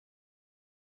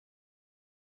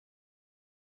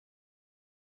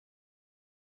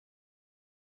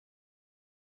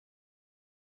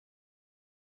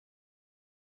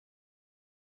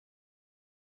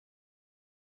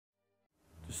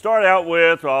Start out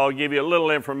with, I'll give you a little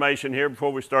information here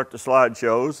before we start the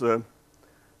slideshows.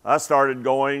 I started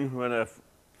going when a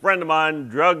friend of mine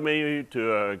drugged me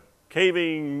to a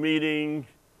caving meeting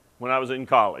when I was in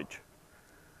college.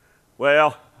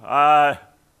 Well, I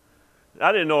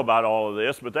didn't know about all of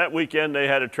this, but that weekend they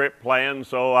had a trip planned,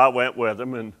 so I went with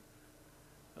them, and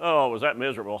oh, was that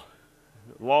miserable.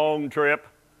 Long trip.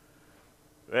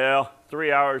 Well, 3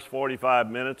 hours,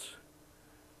 45 minutes.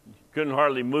 Couldn't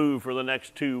hardly move for the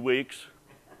next 2 weeks.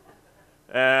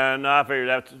 And I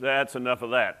figured that's enough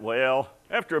of that. Well,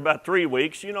 after about 3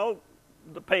 weeks, you know,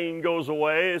 the pain goes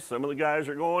away. Some of the guys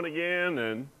are going again,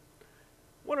 and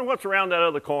wonder what's around that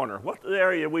other corner. What's the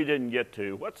area we didn't get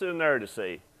to? What's in there to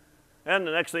see? And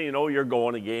the next thing you know, you're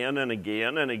going again and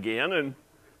again and again, and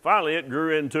finally it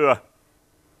grew into a,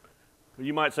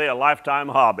 you might say, a lifetime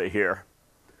hobby here.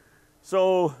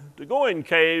 So to go in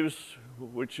caves,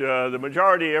 which the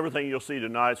majority of everything you'll see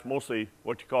tonight is mostly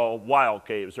what you call wild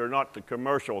caves. They're not the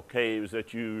commercial caves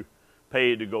that you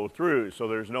pay to go through, so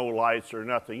there's no lights or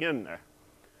nothing in there.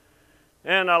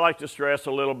 And I like to stress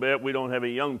a little bit, we don't have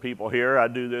any young people here. I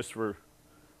do this for,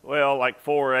 well, like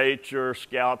 4-H or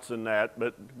scouts and that,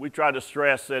 but we try to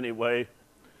stress anyway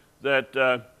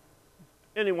that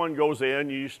anyone goes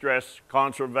in, you stress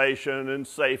conservation and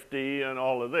safety and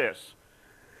all of this.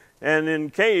 And in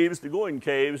caves, to go in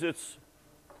caves, it's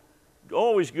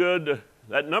always good,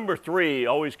 that number 3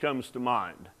 always comes to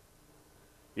mind.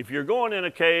 If you're going in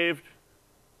a cave,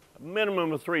 a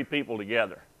minimum of 3 people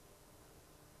together.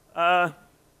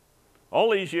 All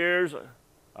these years,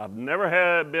 I've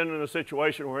never been in a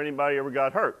situation where anybody ever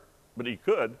got hurt, but he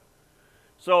could.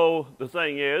 So the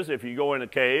thing is, if you go in a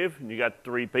cave and you got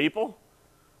 3 people,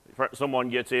 if someone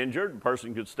gets injured, the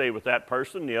person could stay with that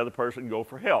person, the other person go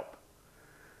for help.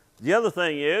 The other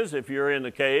thing is, if you're in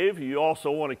the cave, you also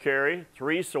want to carry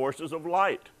 3 sources of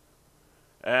light.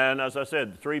 And as I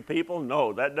said, 3 people,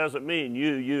 no, that doesn't mean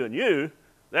you, you, and you.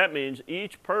 That means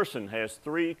each person has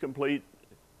 3 complete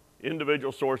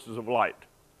individual sources of light.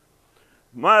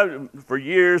 For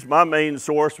years, my main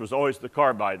source was always the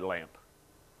carbide lamp.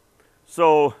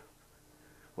 So,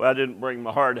 well, I didn't bring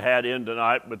my hard hat in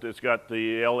tonight, but it's got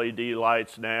the LED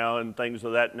lights now and things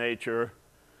of that nature.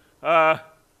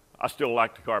 I still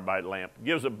like the carbide lamp. It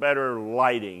gives a better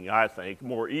lighting, I think,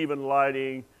 more even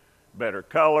lighting, better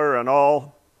color and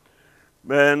all.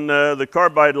 And the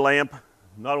carbide lamp,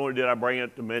 not only did I bring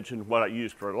it to mention what I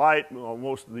used for light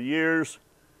most of the years,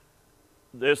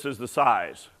 this is the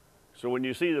size. So when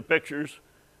you see the pictures,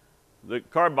 the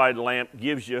carbide lamp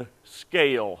gives you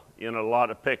scale in a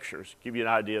lot of pictures, give you an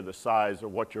idea of the size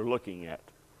of what you're looking at.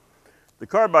 The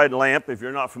carbide lamp, if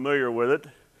you're not familiar with it,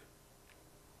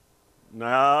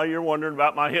 now you're wondering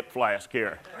about my hip flask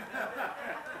here.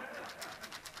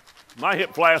 My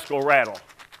hip flask will rattle.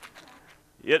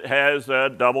 It has a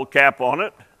double cap on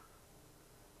it.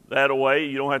 That way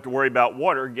you don't have to worry about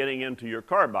water getting into your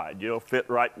carbide. You'll fit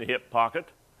right in the hip pocket,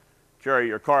 carry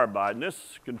your carbide. And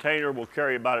this container will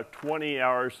carry about a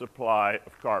 20-hour supply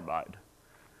of carbide.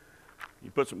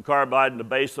 You put some carbide in the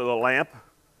base of the lamp,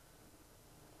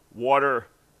 water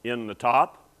in the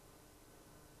top.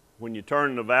 When you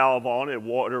turn the valve on,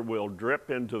 water will drip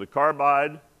into the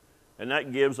carbide, and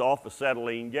that gives off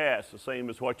acetylene gas, the same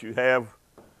as what you have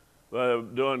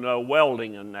doing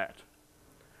welding and that.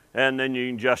 And then you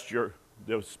can adjust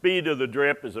the speed of the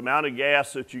drip is the amount of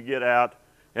gas that you get out,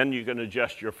 and you can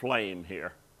adjust your flame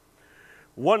here.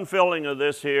 One filling of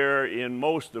this here in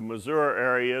most of Missouri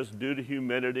areas, due to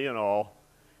humidity and all,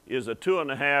 is a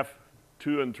 2.5,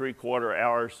 2 3/4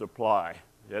 hour supply.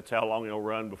 That's how long it'll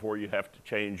run before you have to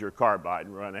change your carbide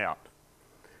and run out.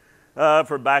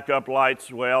 For backup lights,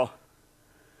 well,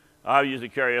 I usually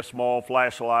carry a small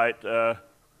flashlight.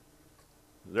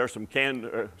 There's some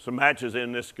matches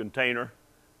in this container,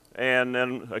 and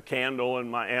then a candle in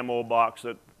my ammo box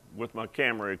with my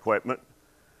camera equipment.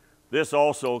 This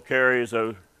also carries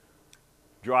a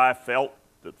dry felt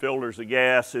that filters the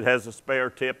gas. It has a spare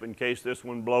tip in case this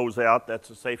one blows out. That's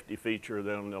a safety feature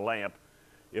on the lamp.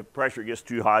 If pressure gets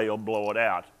too high, you'll blow it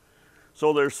out.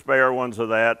 So there's spare ones of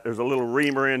that. There's a little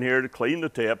reamer in here to clean the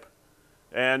tip.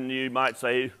 And you might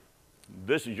say,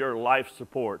 this is your life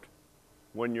support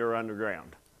when you're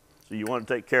underground. So you want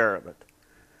to take care of it.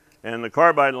 And the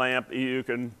carbide lamp, you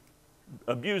can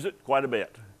abuse it quite a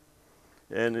bit.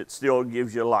 And it still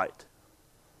gives you light.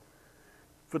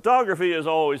 Photography has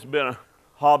always been a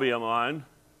hobby of mine.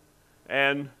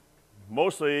 And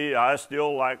mostly I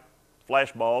still like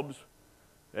flash bulbs.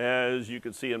 As you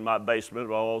can see in my basement,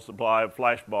 a whole supply of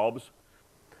flash bulbs.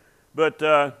 But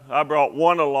I brought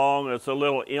one along. It's a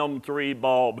little M3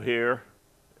 bulb here,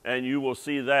 and you will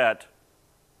see that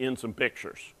in some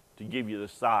pictures to give you the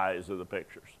size of the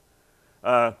pictures.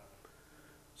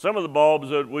 Some of the bulbs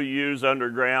that we use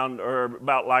underground are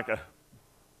about like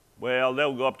well,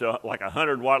 they'll go up to like a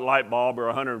 100-watt light bulb or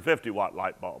a 150-watt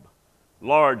light bulb.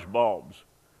 Large bulbs,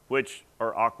 which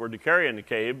are awkward to carry in the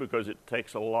cave because it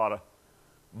takes a lot of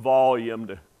volume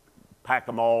to pack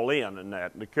them all in and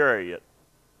to carry it.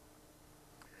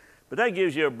 But that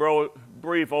gives you a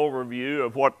brief overview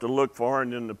of what to look for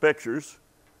in the pictures.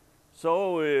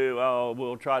 So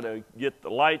we'll try to get the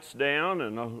lights down,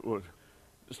 and we'll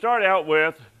start out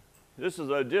with, this is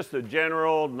just a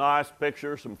general nice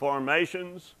picture, some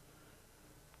formations.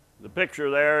 The picture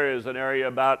there is an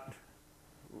area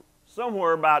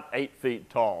somewhere about 8 feet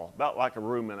tall, about like a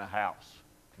room in a house,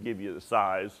 to give you the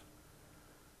size.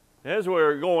 As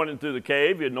we're going into the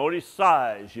cave, you notice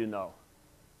size,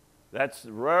 That's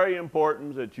very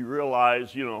important that you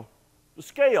realize, the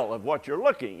scale of what you're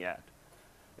looking at.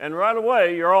 And right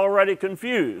away, you're already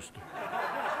confused.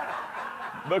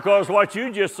 Because what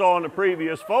you just saw in the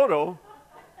previous photo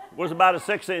was about a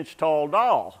 6-inch tall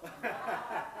doll.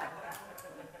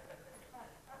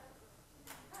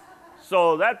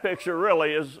 So that picture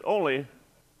really is only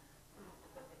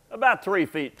about 3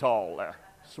 feet tall there,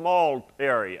 small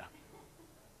area.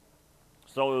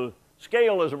 So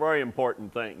scale is a very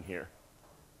important thing here.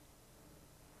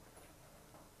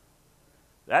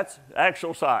 That's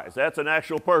actual size. That's an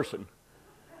actual person.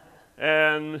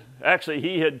 And actually,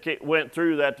 he went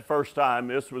through that the first time.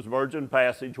 This was Virgin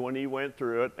Passage when he went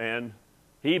through it, and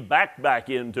he backed back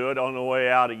into it on the way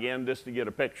out again just to get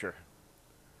a picture.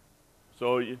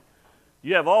 So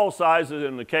you have all sizes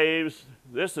in the caves.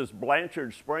 This is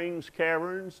Blanchard Springs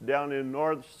Caverns down in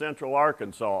north central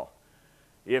Arkansas.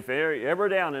 If you're ever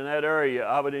down in that area,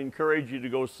 I would encourage you to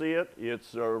go see it.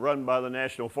 It's run by the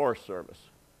National Forest Service.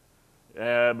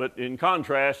 But in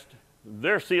contrast,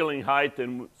 their ceiling height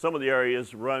in some of the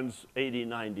areas runs 80,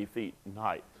 90 feet in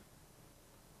height.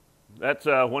 That's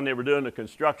when they were doing the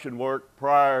construction work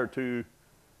prior to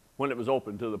when it was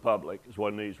open to the public is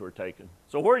when these were taken.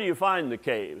 So where do you find the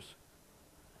caves?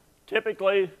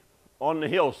 Typically on the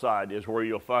hillside is where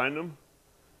you'll find them.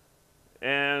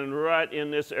 And right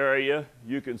in this area,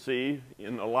 you can see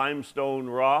in the limestone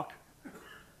rock,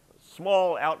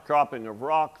 small outcropping of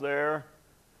rock there,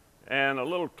 and a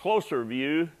little closer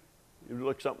view, it would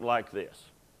look something like this.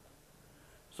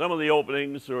 Some of the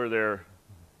openings are they're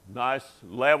nice,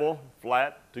 level,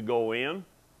 flat to go in.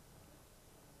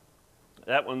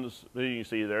 That one's, you can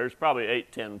see there's probably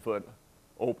 8-10 foot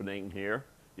opening here.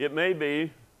 It may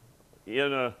be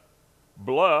in a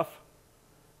bluff.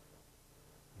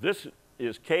 This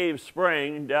is Cave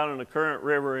Spring down in the Current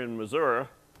River in Missouri.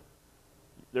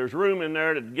 There's room in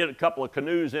there to get a couple of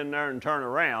canoes in there and turn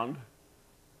around.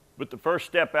 But the first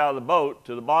step out of the boat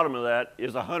to the bottom of that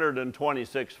is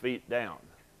 126 feet down.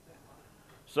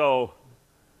 So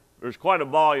there's quite a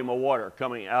volume of water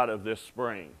coming out of this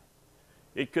spring.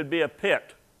 It could be a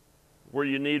pit where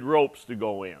you need ropes to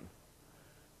go in.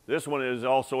 This one is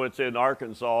also, it's in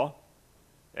Arkansas,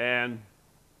 and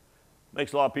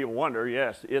makes a lot of people wonder,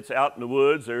 yes, it's out in the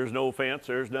woods, there's no fence,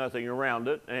 there's nothing around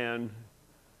it, and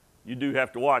you do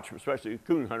have to watch, especially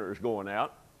coon hunters going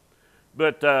out.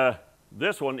 But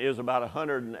this one is about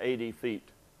 180 feet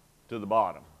to the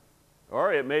bottom.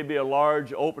 Or it may be a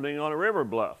large opening on a river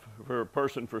bluff. For a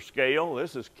person for scale,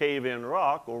 this is Cave-In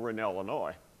Rock over in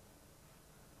Illinois.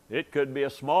 It could be a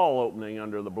small opening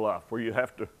under the bluff where you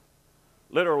have to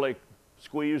literally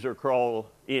squeeze or crawl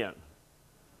in.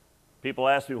 People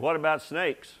ask me, what about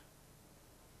snakes?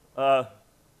 You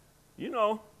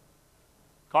know,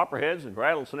 copperheads and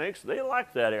rattlesnakes, they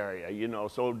like that area, you know,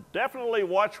 so definitely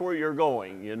watch where you're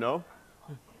going, you know.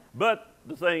 But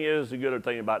the thing is, the good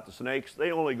thing about the snakes,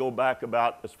 they only go back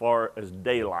about as far as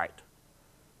daylight.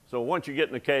 So once you get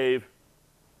in the cave,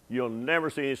 you'll never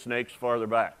see any snakes farther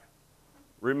back.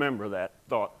 Remember that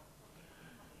thought.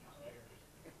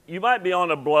 You might be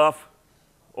on a bluff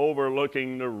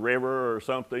overlooking the river or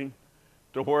something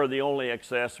to where the only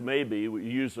access may be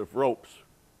use of ropes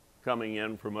coming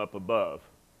in from up above.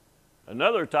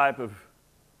 Another type of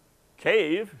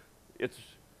cave, it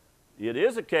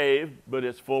is a cave, but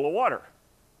it's full of water.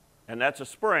 And that's a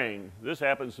spring. This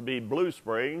happens to be Blue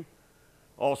Spring,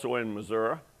 also in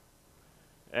Missouri.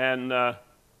 And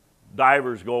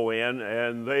divers go in,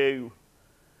 and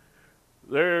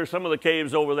there's some of the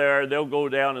caves over there, they'll go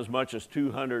down as much as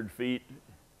 200 feet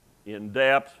in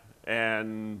depth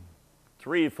and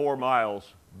 3-4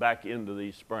 miles back into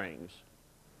these springs.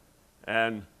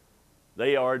 And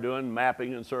they are doing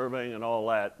mapping and surveying and all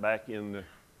that back in the,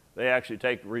 they actually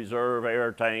take reserve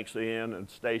air tanks in and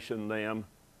station them.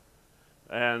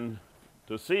 And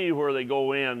to see where they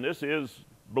go in. This is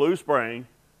Blue Spring.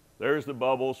 There's the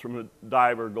bubbles from the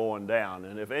diver going down.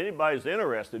 And if anybody's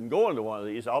interested in going to one of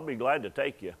these, I'll be glad to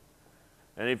take you.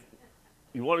 And if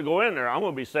you want to go in there, I'm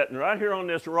going to be sitting right here on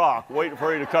this rock waiting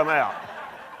for you to come out.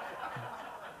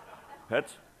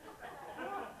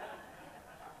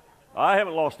 I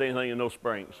haven't lost anything in those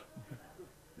springs.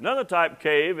 Another type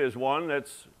cave is one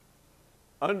that's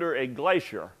under a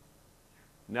glacier.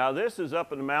 Now this is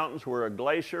up in the mountains where a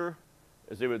glacier,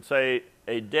 as they would say,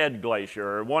 a dead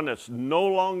glacier, or one that's no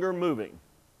longer moving.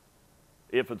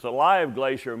 If it's a live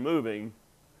glacier moving,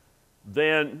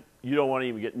 then you don't want to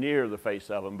even get near the face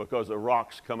of them because the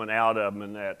rock's coming out of them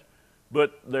and that.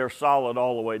 But they're solid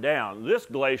all the way down. This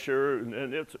glacier,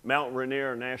 and it's Mount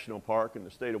Rainier National Park in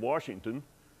the state of Washington,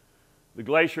 the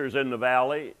glacier is in the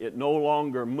valley. It no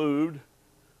longer moved,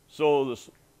 so the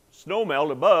snow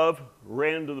melt above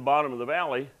ran to the bottom of the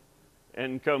valley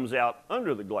and comes out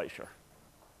under the glacier.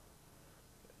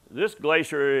 This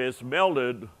glacier is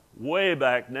melted way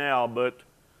back now, but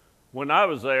when I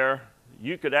was there,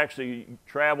 you could actually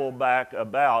travel back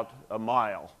about a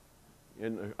mile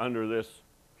under this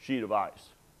sheet of ice.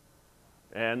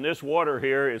 And this water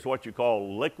here is what you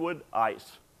call liquid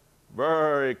ice.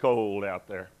 Very cold out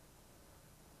there.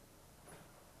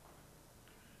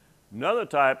 Another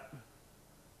type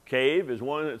cave is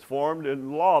one that's formed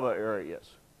in lava areas.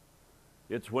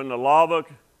 It's when the lava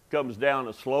comes down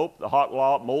a slope, the hot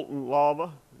lava, molten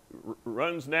lava,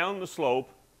 runs down the slope,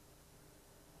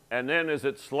 and then as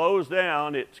it slows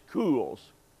down, it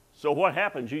cools. So what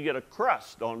happens? You get a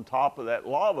crust on top of that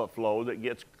lava flow that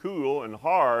gets cool and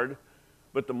hard,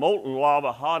 but the molten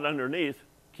lava hot underneath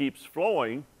keeps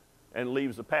flowing and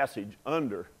leaves a passage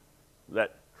under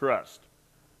that crust.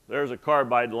 There's a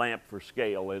carbide lamp for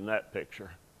scale in that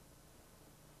picture.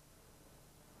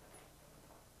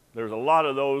 There's a lot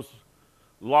of those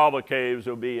lava caves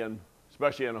will be in,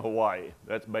 especially in Hawaii.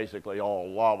 That's basically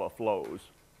all lava flows.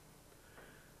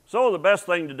 So the best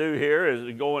thing to do here is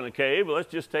to go in a cave. Let's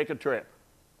just take a trip.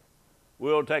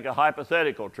 We'll take a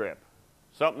hypothetical trip,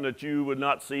 something that you would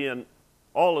not see in,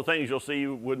 all the things you'll see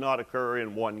would not occur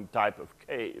in one type of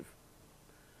cave.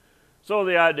 So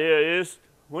the idea is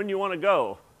when you want to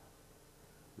go,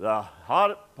 the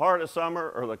hot part of summer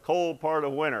or the cold part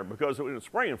of winter, because in the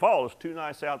spring and fall it's too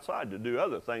nice outside to do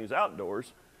other things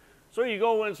outdoors. So you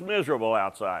go when it's miserable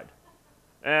outside.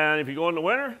 And if you go in the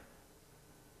winter,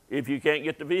 if you can't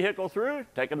get the vehicle through,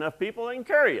 take enough people that can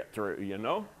carry it through, you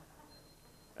know.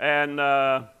 And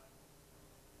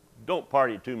don't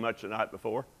party too much the night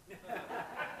before.